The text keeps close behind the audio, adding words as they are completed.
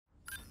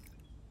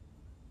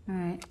All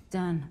right,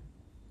 done.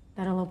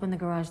 That'll open the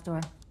garage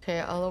door. Okay,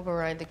 I'll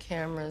override the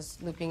cameras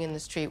looping in the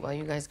street while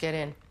you guys get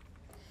in.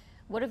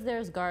 What if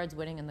there's guards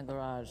waiting in the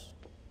garage?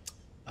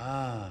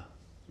 Ah,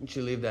 you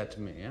should leave that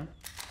to me, yeah?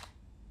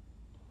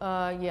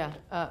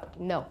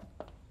 No.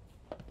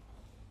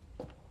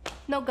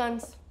 No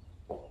guns.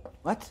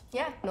 What?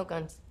 Yeah, no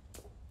guns.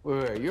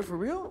 Wait, you're for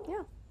real?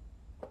 Yeah.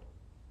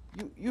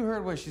 You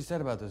heard what she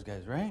said about those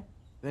guys, right?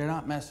 They're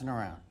not messing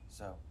around,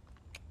 so.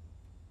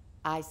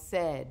 I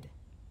said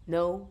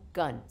no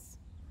guns.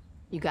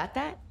 You got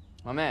that?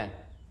 My man,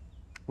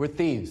 we're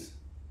thieves,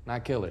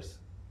 not killers.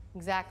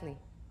 Exactly.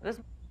 This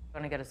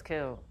gonna get us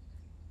killed.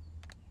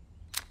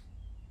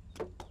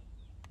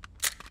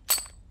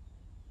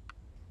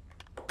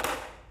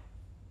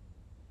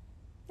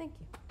 Thank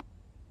you.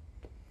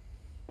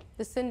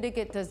 The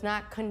syndicate does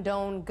not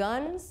condone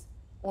guns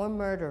or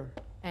murder,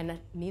 and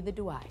neither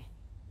do I.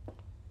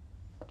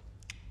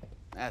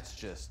 That's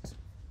just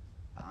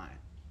fine.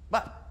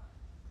 But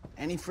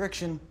any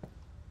friction,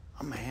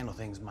 I'm gonna handle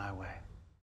things my way.